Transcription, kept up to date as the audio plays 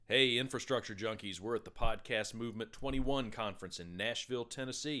Hey, infrastructure junkies, we're at the Podcast Movement 21 conference in Nashville,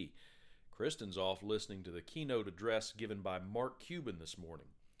 Tennessee. Kristen's off listening to the keynote address given by Mark Cuban this morning.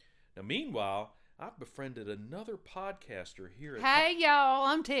 Now, meanwhile, I've befriended another podcaster here at... Hey, y'all,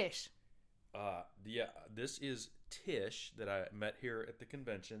 I'm Tish. This is Tish that I met here at the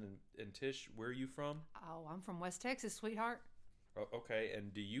convention. And Tish, where are you from? Oh, I'm from West Texas, sweetheart. Oh, okay,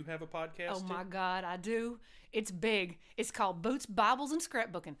 and do you have a podcast? Oh, my God, I do. It's big. It's called Boots, Bibles, and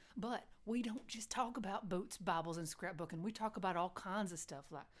Scrapbooking. But we don't just talk about boots, Bibles, and scrapbooking. We talk about all kinds of stuff.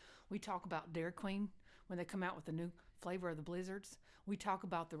 Like, we talk about Dairy Queen when they come out with the new flavor of the Blizzards. We talk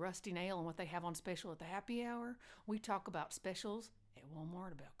about the Rusty Nail and what they have on special at the happy hour. We talk about specials at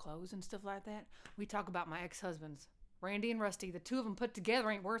Walmart, about clothes and stuff like that. We talk about my ex-husbands, Randy and Rusty. The two of them put together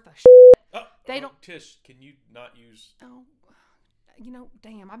ain't worth a shit. They don't... Tish, can you not use... Oh,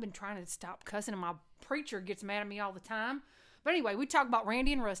 damn, I've been trying to stop cussing and my preacher gets mad at me all the time. But anyway, we talk about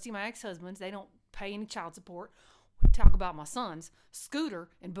Randy and Rusty, my ex-husbands. They don't pay any child support. We talk about my sons, Scooter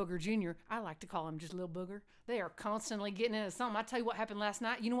and Booger Jr. I like to call him just Little Booger. They are constantly getting into something. I tell you what happened last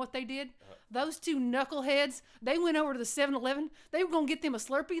night. You know what they did? Those two knuckleheads, they went over to the 7-Eleven. They were going to get them a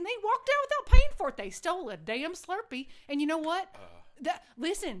Slurpee, and they walked out without paying for it. They stole a damn Slurpee. And you know what?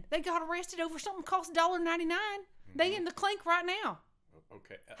 Listen, they got arrested over something cost $1.99. They in the clink right now.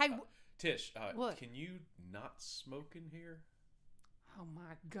 Okay. Hey, Tish, what? Can you not smoke in here? Oh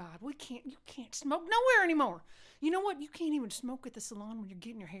my God, you can't smoke nowhere anymore. You know what? You can't even smoke at the salon when you're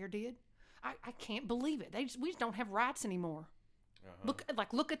getting your hair did. I can't believe it. We just don't have rights anymore. Uh-huh.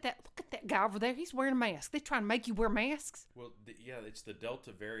 Look at that guy over there. He's wearing a mask. They trying to make you wear masks. Well, it's the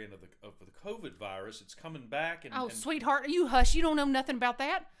Delta variant of the COVID virus. It's coming back. Sweetheart, you hush. You don't know nothing about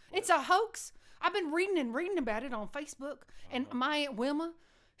that. What? It's a hoax. I've been reading about it on Facebook, and my Aunt Wilma,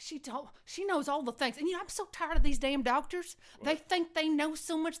 she knows all the things. And I'm so tired of these damn doctors. What? They think they know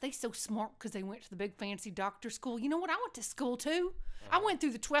so much. They so smart because they went to the big fancy doctor school. You know what? I went to school too. I went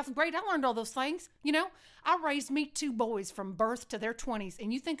through the 12th grade. I learned all those things. I raised me two boys from birth to their 20s,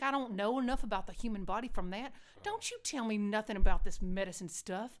 and you think I don't know enough about the human body from that? Don't you tell me nothing about this medicine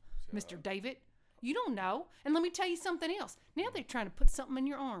stuff, Mr. David. You don't know. And let me tell you something else. Now they're trying to put something in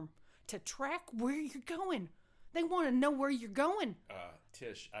your arm to track where you're going. They want to know where you're going.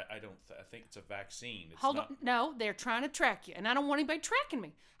 Tish, I think it's a vaccine. Hold on. No, they're trying to track you, and I don't want anybody tracking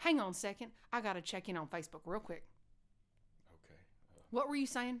me. Hang on a second. I got to check in on Facebook real quick. Okay. What were you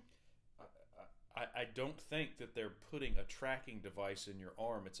saying? I don't think that they're putting a tracking device in your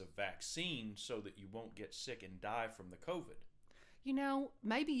arm. It's a vaccine so that you won't get sick and die from the COVID.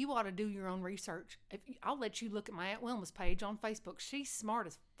 Maybe you ought to do your own research. I'll let you look at my Aunt Wilma's page on Facebook. She's smart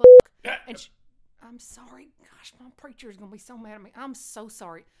as fuck. And I'm sorry. Gosh, my preacher is going to be so mad at me. I'm so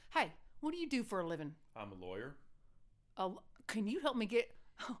sorry. Hey, what do you do for a living? I'm a lawyer. Can you help me get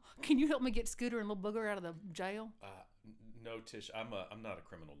Scooter and Little Booger out of the jail? No, Tish. I'm not a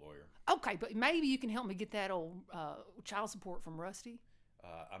criminal lawyer. Okay, but maybe you can help me get that old child support from Rusty.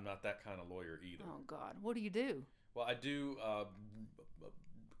 I'm not that kind of lawyer either. Oh God, what do you do? Well, I do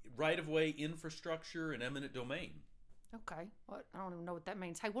right-of-way infrastructure and eminent domain. Okay. What? I don't even know what that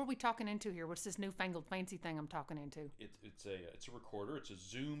means. Hey, what are we talking into here? What's this newfangled fancy thing I'm talking into? It's a recorder. It's a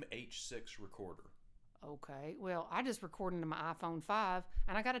Zoom H6 recorder. Okay. Well, I just recorded into my iPhone 5,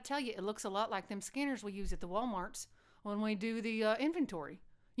 and I got to tell you, it looks a lot like them scanners we use at the Walmarts when we do the inventory.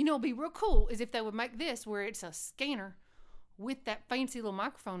 It'd be real cool is if they would make this where it's a scanner with that fancy little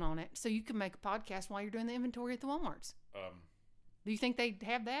microphone on it, so you can make a podcast while you're doing the inventory at the Walmarts. Do you think they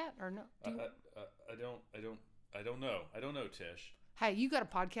have that or no? I don't know, Tish. Hey, you got a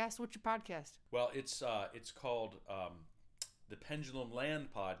podcast? What's your podcast? Well, it's called the Pendulum Land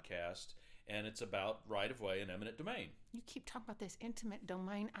Podcast, and it's about right of way and eminent domain. You keep talking about this intimate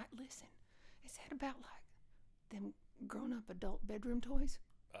domain. Listen, is that about like them grown-up adult bedroom toys?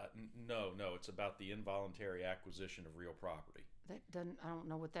 No, it's about the involuntary acquisition of real property. I don't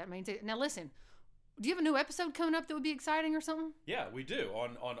know what that means. Now listen, do you have a new episode coming up that would be exciting or something? Yeah, we do.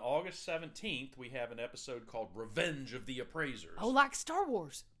 On August 17th, we have an episode called Revenge of the Appraisers. Oh, like Star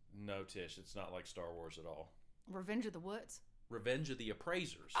Wars? No, Tish, it's not like Star Wars at all. Revenge of the what? Revenge of the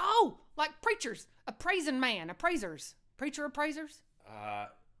Appraisers. Oh, like preachers. Appraising man. Appraisers. Preacher appraisers? No.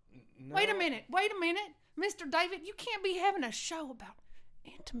 Wait a minute. Mr. David, you can't be having a show about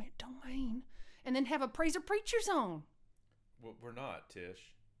intimate domain and then have appraiser preachers on. Well, we're not,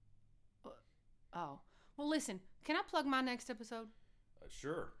 Tish. Oh. Well, listen, can I plug my next episode?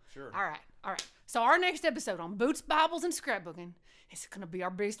 Sure. All right. So our next episode on Boots, Bibles, and Scrapbooking is going to be our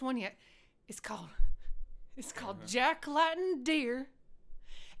biggest one yet. It's called Jack-Lighting Deer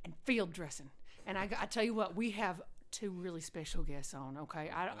and Field Dressing. And I tell you what, we have 2 really special guests on, okay?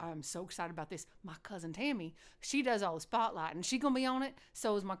 I'm so excited about this. My cousin Tammy, she does all the spotlighting. She's going to be on it.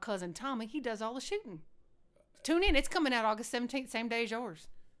 So is my cousin Tommy. He does all the shooting. Tune in. It's coming out August 17th, same day as yours.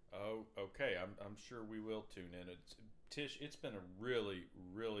 Oh, okay. I'm sure we will tune in. Tish, it's been a really,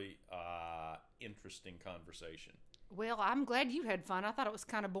 really interesting conversation. Well, I'm glad you had fun. I thought it was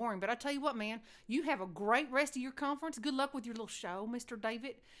kind of boring. But I tell you what, man, you have a great rest of your conference. Good luck with your little show, Mr.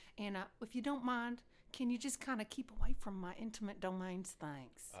 David. And if you don't mind, can you just kind of keep away from my intimate domains?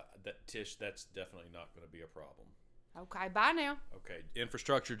 Thanks. Tish, that's definitely not going to be a problem. Okay, bye now. Okay,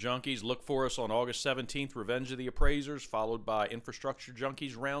 Infrastructure Junkies, look for us on August 17th, Revenge of the Appraisers, followed by Infrastructure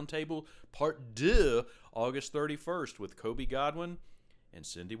Junkies Roundtable, Part 2, August 31st, with Kobe Godwin and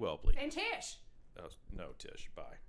Cindy Welpley. And Tish. No, Tish, bye.